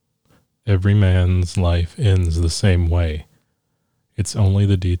Every man's life ends the same way. It's only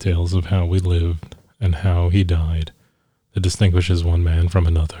the details of how we lived and how he died that distinguishes one man from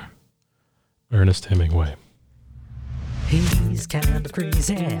another. Ernest Hemingway. He's kind of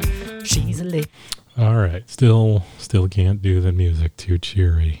crazy. She's a lick. All right, still can't do the music too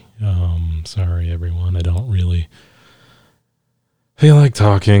cheery. Sorry everyone, I don't really feel like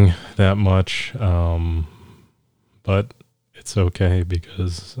talking that much. But it's okay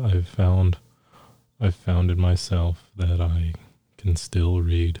because I've found in myself that I can still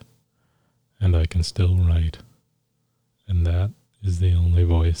read and I can still write. And that is the only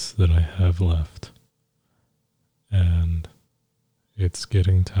voice that I have left. And it's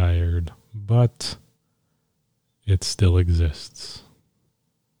getting tired, but it still exists.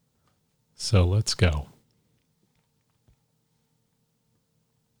 So let's go.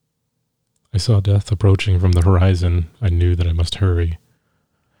 I saw death approaching from the horizon. I knew that I must hurry.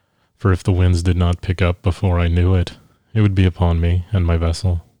 For if the winds did not pick up before I knew it, it would be upon me and my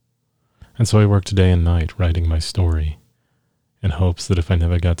vessel. And so I worked day and night writing my story, in hopes that if I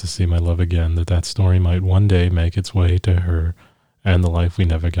never got to see my love again, that story might one day make its way to her, and the life we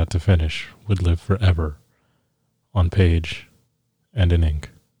never got to finish would live forever, on page and in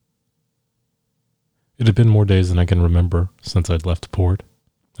ink. It had been more days than I can remember since I'd left port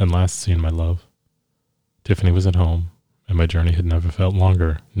and last seen my love. Tiffany was at home, and my journey had never felt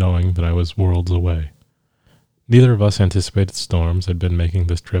longer, knowing that I was worlds away. Neither of us anticipated storms. I'd been making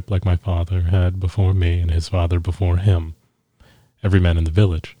this trip like my father had before me and his father before him. Every man in the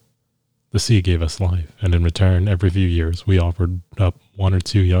village. The sea gave us life, and in return, every few years, we offered up 1 or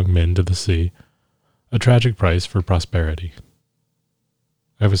 2 young men to the sea, a tragic price for prosperity.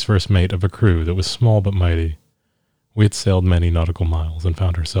 I was first mate of a crew that was small but mighty. We had sailed many nautical miles and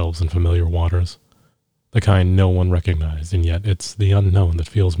found ourselves in familiar waters, the kind no one recognized, and yet it's the unknown that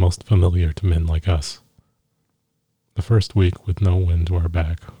feels most familiar to men like us. The first week, with no wind to our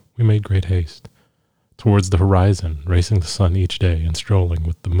back, we made great haste, towards the horizon, racing the sun each day and strolling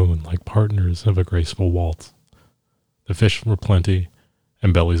with the moon like partners of a graceful waltz. The fish were plenty,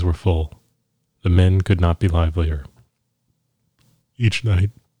 and bellies were full. The men could not be livelier. Each night,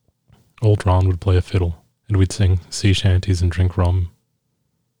 old Ron would play a fiddle, and we'd sing sea shanties and drink rum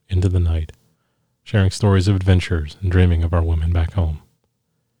into the night, sharing stories of adventures and dreaming of our women back home.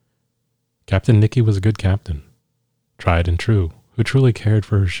 Captain Nicky was a good captain, tried and true, who truly cared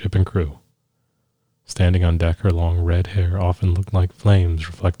for her ship and crew. Standing on deck, her long red hair often looked like flames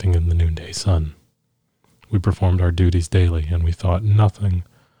reflecting in the noonday sun. We performed our duties daily, and we thought nothing,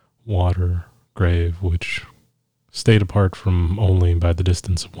 water, grave, which stayed apart from only by the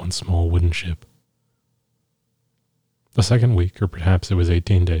distance of one small wooden ship. The second week, or perhaps it was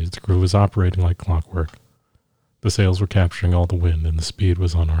 18 days, the crew was operating like clockwork. The sails were capturing all the wind, and the speed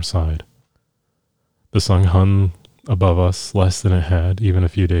was on our side. The sun hung above us less than it had even a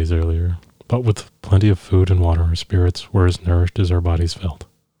few days earlier, but with plenty of food and water, our spirits were as nourished as our bodies felt.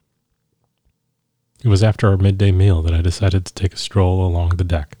 It was after our midday meal that I decided to take a stroll along the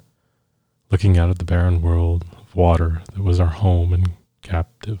deck, looking out at the barren world of water that was our home and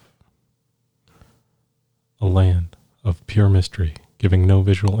captive. A land of pure mystery, giving no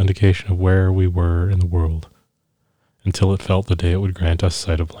visual indication of where we were in the world, until it felt the day it would grant us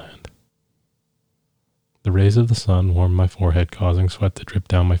sight of land. The rays of the sun warmed my forehead, causing sweat to drip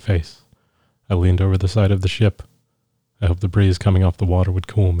down my face. I leaned over the side of the ship. I hoped the breeze coming off the water would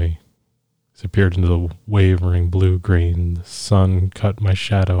cool me. As it peered into the wavering blue-green, the sun cut my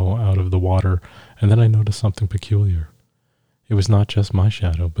shadow out of the water, and then I noticed something peculiar. It was not just my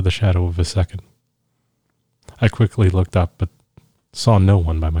shadow, but the shadow of a second. I quickly looked up, but saw no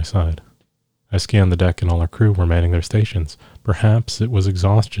one by my side. I scanned the deck, and all our crew were manning their stations. Perhaps it was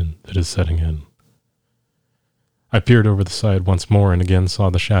exhaustion that is setting in. I peered over the side once more, and again saw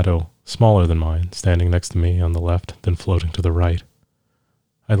the shadow, smaller than mine, standing next to me on the left, then floating to the right.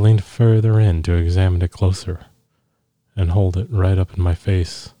 I leaned further in to examine it closer, and hold it right up in my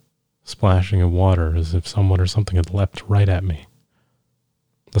face, splashing of water as if someone or something had leapt right at me.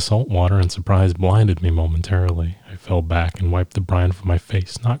 The salt water and surprise blinded me momentarily. I fell back and wiped the brine from my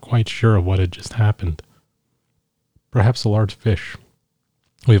face, not quite sure of what had just happened. Perhaps a large fish.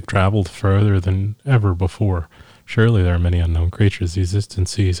 We have traveled further than ever before. Surely there are many unknown creatures these distant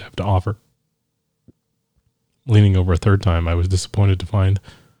seas have to offer. Leaning over a third time, I was disappointed to find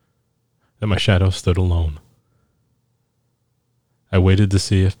that my shadow stood alone. I waited to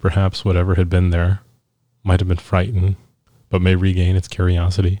see if perhaps whatever had been there might have been frightened, but may regain its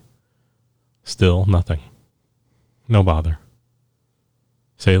curiosity. Still nothing. No bother.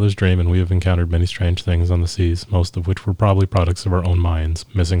 Sailors dream, and we have encountered many strange things on the seas, most of which were probably products of our own minds,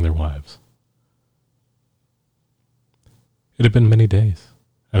 missing their wives. It had been many days,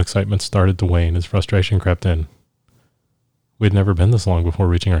 and excitement started to wane as frustration crept in. We had never been this long before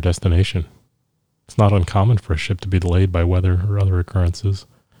reaching our destination. It's not uncommon for a ship to be delayed by weather or other occurrences.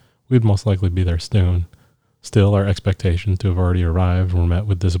 We'd most likely be there soon. Still, our expectations to have already arrived were met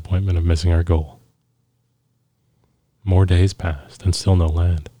with disappointment of missing our goal. More days passed, and still no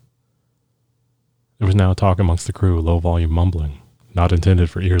land. There was now talk amongst the crew, low-volume mumbling, not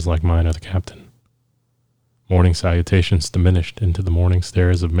intended for ears like mine or the captain. Morning salutations diminished into the morning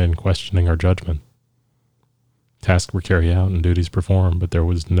stares of men questioning our judgment. Tasks were carried out and duties performed, but there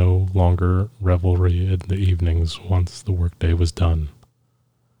was no longer revelry in the evenings once the workday was done.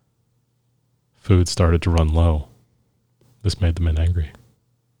 Food started to run low. This made the men angry.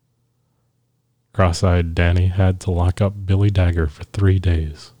 Cross-eyed Danny had to lock up Billy Dagger for 3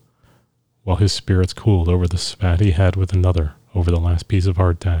 days, while his spirits cooled over the spat he had with another over the last piece of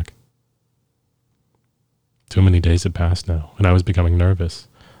hardtack. Too many days had passed now, and I was becoming nervous,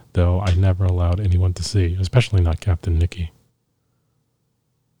 though I never allowed anyone to see, especially not Captain Nicky.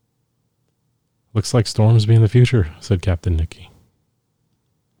 "Looks like storms be in the future," said Captain Nicky.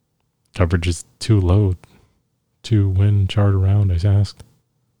 "Coverage is too low to wind chart around," I asked.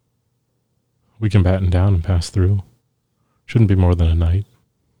 "We can batten down and pass through. Shouldn't be more than a night."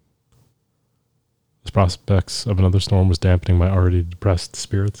 The prospects of another storm was dampening my already depressed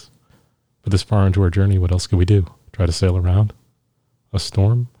spirits. But this far into our journey, what else could we do? Try to sail around? A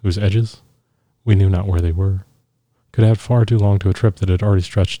storm whose edges, we knew not where they were, could add far too long to a trip that had already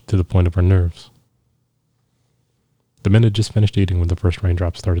stretched to the point of our nerves. The men had just finished eating when the first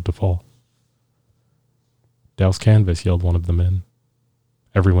raindrops started to fall. "Douse canvas," yelled one of the men.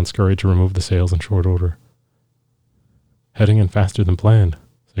 Everyone scurried to remove the sails in short order. "Heading in faster than planned,"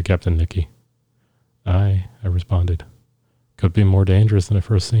 said Captain Nicky. "Aye," I responded. "Could be more dangerous than it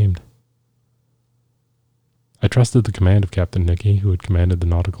first seemed." I trusted the command of Captain Nicky, who had commanded the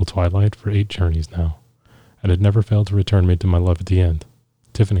Nautical Twilight for 8 journeys now, and had never failed to return me to my love at the end,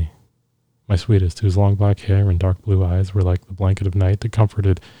 Tiffany, my sweetest, whose long black hair and dark blue eyes were like the blanket of night that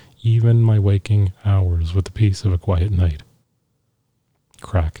comforted even my waking hours with the peace of a quiet night.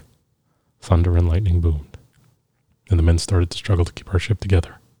 Crack, thunder and lightning boomed, and the men started to struggle to keep our ship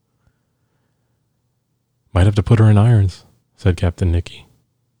together. "Might have to put her in irons," said Captain Nicky,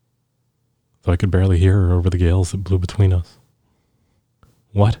 though I could barely hear her over the gales that blew between us.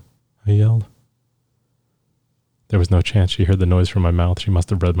 "What?" I yelled. There was no chance she heard the noise from my mouth. She must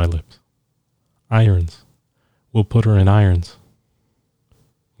have read my lips. "Irons. We'll put her in irons."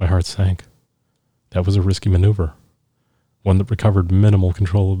 My heart sank. That was a risky maneuver, one that recovered minimal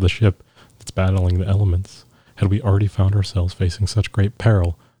control of the ship that's battling the elements. Had we already found ourselves facing such great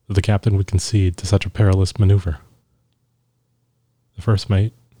peril that the captain would concede to such a perilous maneuver? The first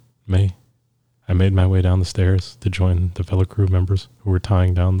mate, me, I made my way down the stairs to join the fellow crew members who were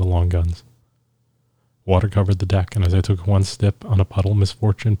tying down the long guns. Water covered the deck, and as I took one step on a puddle,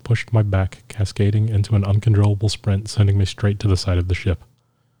 misfortune pushed my back, cascading into an uncontrollable sprint, sending me straight to the side of the ship.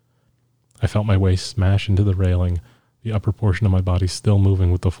 I felt my waist smash into the railing, the upper portion of my body still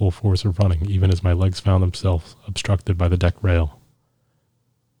moving with the full force of running, even as my legs found themselves obstructed by the deck rail.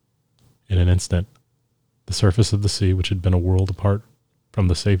 In an instant, the surface of the sea, which had been a world apart from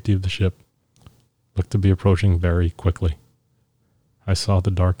the safety of the ship, looked to be approaching very quickly. I saw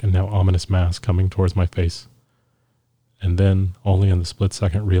the dark and now ominous mass coming towards my face, and then, only in the split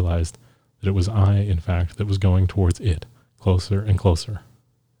second, realized that it was I, in fact, that was going towards it, closer and closer,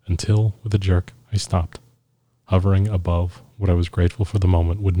 until, with a jerk, I stopped, hovering above what I was grateful for the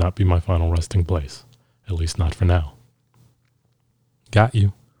moment would not be my final resting place, at least not for now. "Got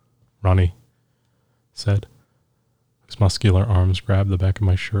you," Ronnie said, whose muscular arms grabbed the back of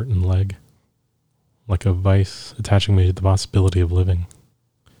my shirt and leg, like a vice attaching me to the possibility of living.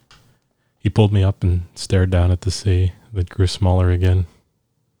 He pulled me up and stared down at the sea that grew smaller again.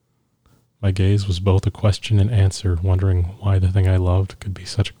 My gaze was both a question and answer, wondering why the thing I loved could be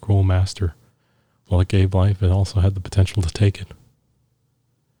such a cruel master. While it gave life, it also had the potential to take it.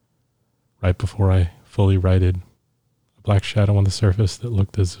 Right before I fully righted, a black shadow on the surface that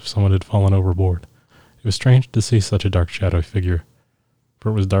looked as if someone had fallen overboard. It was strange to see such a dark shadowy figure, for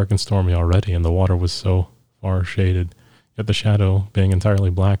it was dark and stormy already, and the water was so far shaded, yet the shadow, being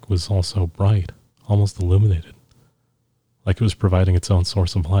entirely black, was also bright, almost illuminated, like it was providing its own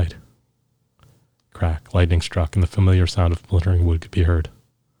source of light. Crack, lightning struck, and the familiar sound of splintering wood could be heard.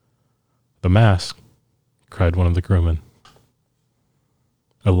 "The mask!" cried one of the crewmen.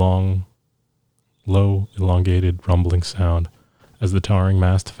 A long, low, elongated, rumbling sound, as the towering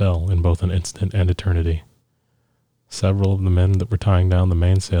mast fell in both an instant and eternity. Several of the men that were tying down the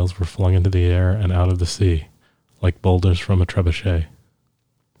mainsails were flung into the air and out of the sea, like boulders from a trebuchet.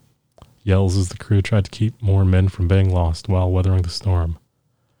 Yells as the crew tried to keep more men from being lost while weathering the storm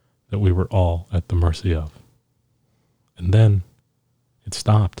that we were all at the mercy of. And then it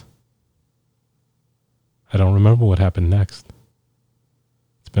stopped. I don't remember what happened next.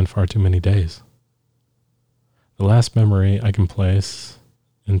 It's been far too many days. The last memory I can place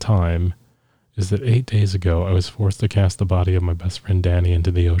in time is that 8 days ago I was forced to cast the body of my best friend Danny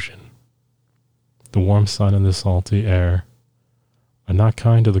into the ocean. The warm sun and the salty air are not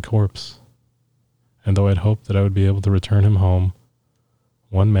kind to the corpse, and though I'd hoped that I would be able to return him home,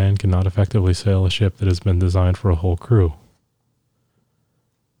 one man cannot effectively sail a ship that has been designed for a whole crew.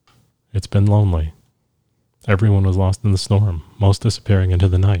 It's been lonely. Everyone was lost in the storm, most disappearing into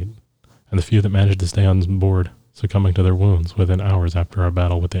the night, and the few that managed to stay on board succumbing to their wounds within hours after our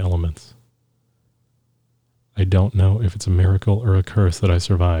battle with the elements. I don't know if it's a miracle or a curse that I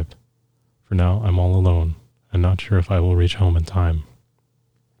survived. For now, I'm all alone, and not sure if I will reach home in time.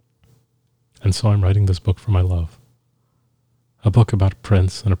 And so I'm writing this book for my love. A book about a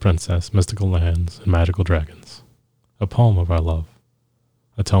prince and a princess, mystical lands, and magical dragons. A poem of our love.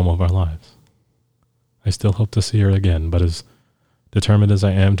 A tome of our lives. I still hope to see her again, but as determined as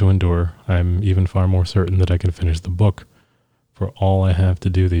I am to endure, I'm even far more certain that I can finish the book, for all I have to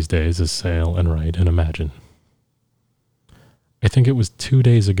do these days is sail and write and imagine. I think it was 2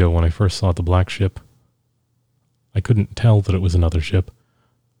 days ago when I first saw the black ship. I couldn't tell that it was another ship.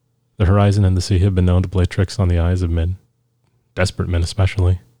 The horizon and the sea have been known to play tricks on the eyes of men, desperate men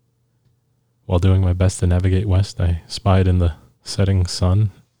especially. While doing my best to navigate west, I spied in the setting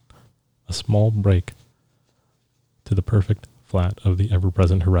sun a small break to the perfect flat of the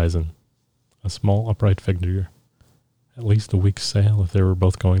ever-present horizon, a small upright figure, at least a week's sail if they were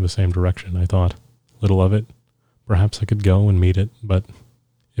both going the same direction, I thought. Little of it. Perhaps I could go and meet it, but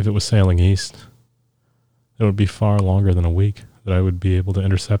if it was sailing east, it would be far longer than a week that I would be able to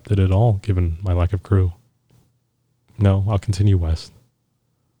intercept it at all, given my lack of crew. No, I'll continue west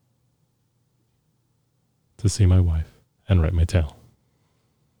to see my wife and write my tale.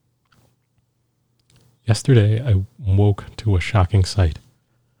 Yesterday, I woke to a shocking sight.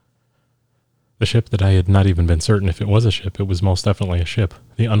 The ship that I had not even been certain if it was a ship, it was most definitely a ship,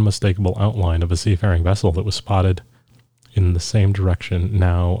 the unmistakable outline of a seafaring vessel that was spotted in the same direction,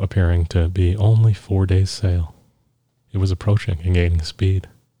 now appearing to be only 4 days' sail. It was approaching and gaining speed.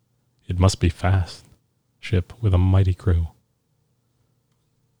 It must be fast, ship with a mighty crew.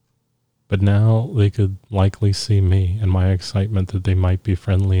 But now they could likely see me, and my excitement that they might be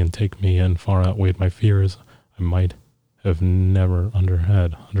friendly and take me in far outweighed my fears I might have never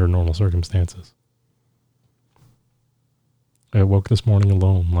had under normal circumstances. I awoke this morning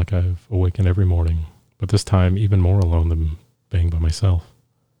alone, like I've awakened every morning, but this time even more alone than being by myself.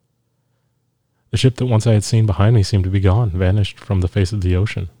 The ship that once I had seen behind me seemed to be gone, vanished from the face of the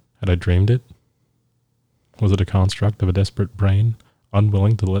ocean. Had I dreamed it? Was it a construct of a desperate brain,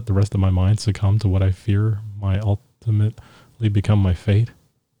 unwilling to let the rest of my mind succumb to what I fear might ultimately become my fate?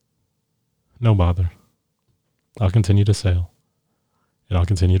 No bother. I'll continue to sail, and I'll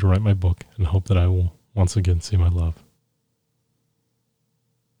continue to write my book and hope that I will once again see my love.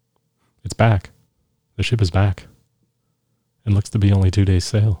 It's back. The ship is back. It looks to be only 2 days'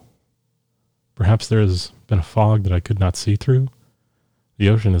 sail. Perhaps there has been a fog that I could not see through. The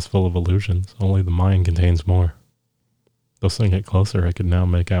ocean is full of illusions. Only the mind contains more. Though seeing it closer, I could now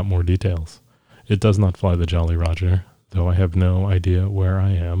make out more details. It does not fly the Jolly Roger, though I have no idea where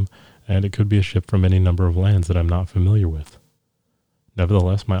I am, and it could be a ship from any number of lands that I'm not familiar with.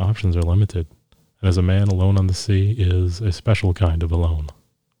 Nevertheless, my options are limited, and as a man alone on the sea is a special kind of alone.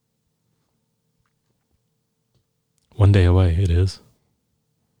 1 day away, it is.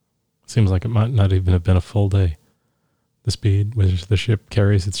 Seems like it might not even have been a full day. The speed which the ship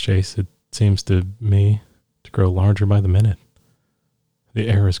carries its chase, it seems to me to grow larger by the minute. The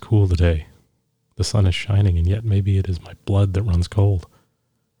air is cool today. The sun is shining, and yet maybe it is my blood that runs cold.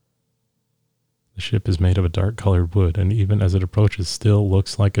 The ship is made of a dark-colored wood, and even as it approaches still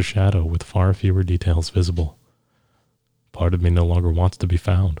looks like a shadow with far fewer details visible. Part of me no longer wants to be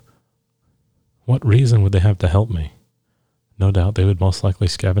found. What reason would they have to help me? No doubt they would most likely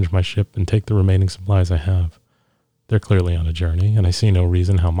scavenge my ship and take the remaining supplies I have. They're clearly on a journey, and I see no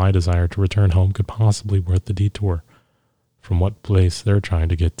reason how my desire to return home could possibly be worth the detour from what place they're trying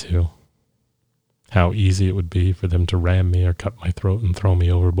to get to. How easy it would be for them to ram me or cut my throat and throw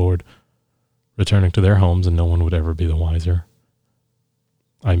me overboard, returning to their homes and no one would ever be the wiser.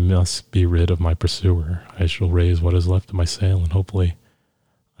 I must be rid of my pursuer. I shall raise what is left of my sail, and hopefully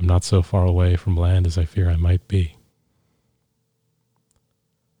I'm not so far away from land as I fear I might be.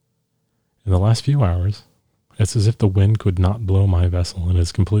 In the last few hours, it's as if the wind could not blow my vessel and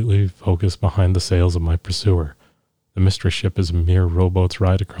is completely focused behind the sails of my pursuer. The mystery ship is a mere rowboat's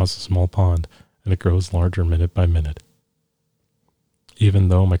ride across a small pond, and it grows larger minute by minute. Even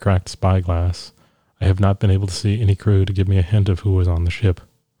though my cracked spyglass, I have not been able to see any crew to give me a hint of who was on the ship.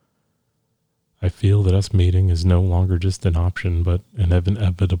 I feel that us meeting is no longer just an option, but an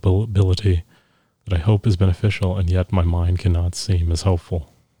inevitability that I hope is beneficial, and yet my mind cannot seem as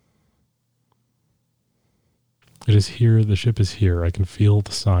hopeful. It is here, the ship is here. I can feel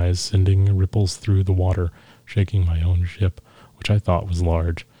the sighs sending ripples through the water, shaking my own ship, which I thought was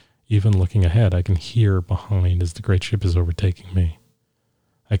large. Even looking ahead, I can hear behind as the great ship is overtaking me.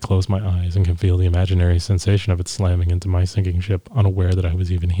 I close my eyes and can feel the imaginary sensation of it slamming into my sinking ship, unaware that I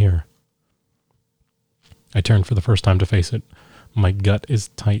was even here. I turn for the first time to face it. My gut is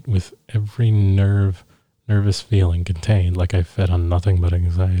tight with every nervous feeling contained, like I fed on nothing but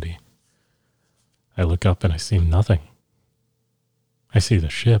anxiety. I look up and I see nothing. I see the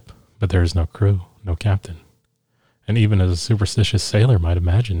ship, but there is no crew, no captain. And even as a superstitious sailor might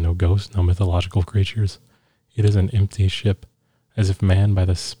imagine, no ghosts, no mythological creatures. It is an empty ship, as if manned by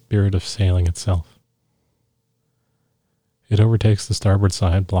the spirit of sailing itself. It overtakes the starboard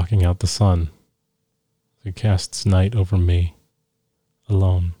side, blocking out the sun. It casts night over me,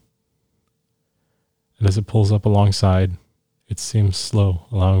 alone. And as it pulls up alongside, it seems slow,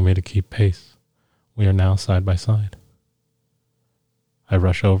 allowing me to keep pace. We are now side by side. I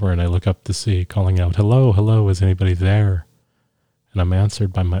rush over and I look up to sea, calling out, "Hello, hello, is anybody there?" And I'm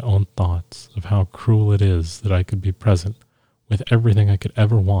answered by my own thoughts of how cruel it is that I could be present with everything I could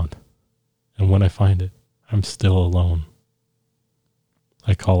ever want, and when I find it, I'm still alone.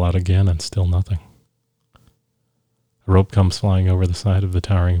 I call out again and still nothing. A rope comes flying over the side of the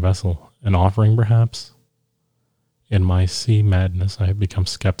towering vessel, an offering perhaps? In my sea madness, I have become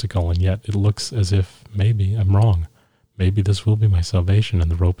skeptical, and yet it looks as if maybe I'm wrong. Maybe this will be my salvation,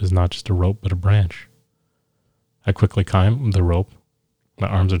 and the rope is not just a rope, but a branch. I quickly climb the rope. My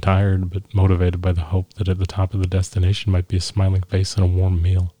arms are tired, but motivated by the hope that at the top of the destination might be a smiling face and a warm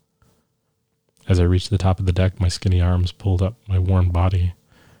meal. As I reach the top of the deck, my skinny arms pulled up my worn body,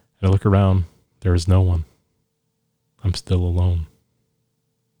 and I look around. There is no one. I'm still alone.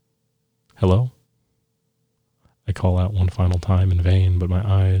 Hello? I call out one final time in vain, but my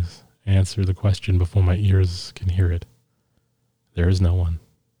eyes answer the question before my ears can hear it. There is no one.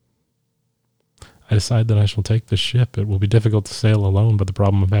 I decide that I shall take the ship. It will be difficult to sail alone, but the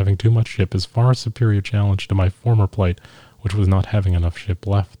problem of having too much ship is far a superior challenge to my former plight, which was not having enough ship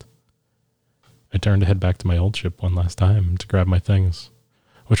left. I turn to head back to my old ship one last time to grab my things,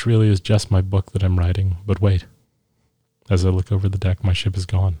 which really is just my book that I'm writing, but wait. As I look over the deck, my ship is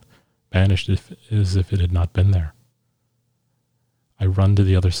gone, vanished as if it had not been there. I run to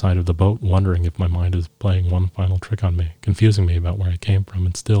the other side of the boat, wondering if my mind is playing one final trick on me, confusing me about where I came from,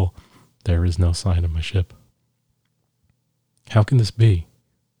 and still, there is no sign of my ship. How can this be?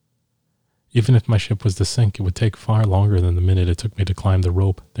 Even if my ship was to sink, it would take far longer than the minute it took me to climb the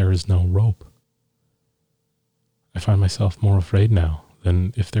rope. There is no rope. I find myself more afraid now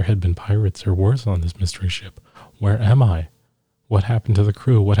than if there had been pirates or worse on this mystery ship. Where am I? What happened to the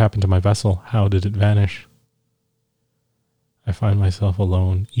crew? What happened to my vessel? How did it vanish? I find myself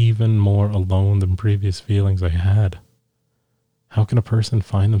alone, even more alone than previous feelings I had. How can a person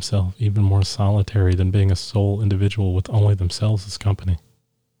find themselves even more solitary than being a sole individual with only themselves as company?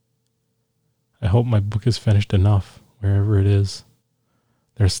 I hope my book is finished enough, wherever it is.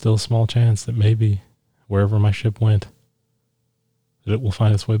 There's still a small chance that maybe, wherever my ship went, that it will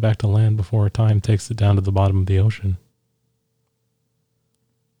find its way back to land before time takes it down to the bottom of the ocean.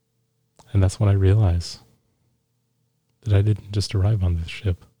 And that's when I realize that I didn't just arrive on this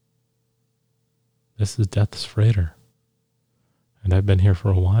ship. This is Death's freighter, and I've been here for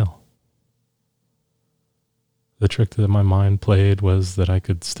a while. The trick that my mind played was that I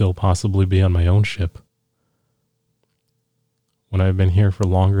could still possibly be on my own ship when I have been here for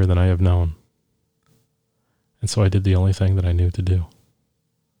longer than I have known. And so I did the only thing that I knew to do.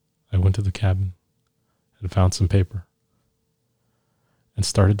 I went to the cabin and found some paper and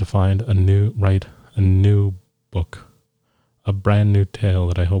started to write a new book, a brand new tale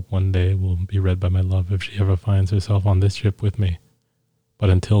that I hope one day will be read by my love if she ever finds herself on this ship with me. But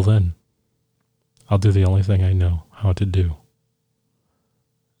until then, I'll do the only thing I know how to do.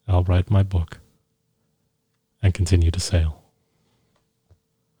 I'll write my book and continue to sail.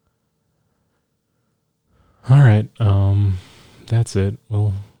 that's it.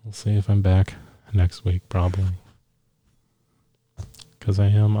 We'll see if I'm back next week, probably. Because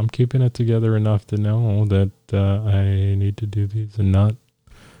I'm keeping it together enough to know that I need to do these and not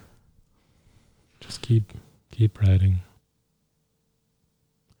just keep writing.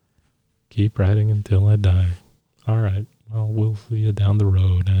 Keep writing until I die. All right. Well, we'll see you down the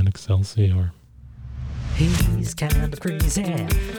road, and Excelsior. He's kind of crazy.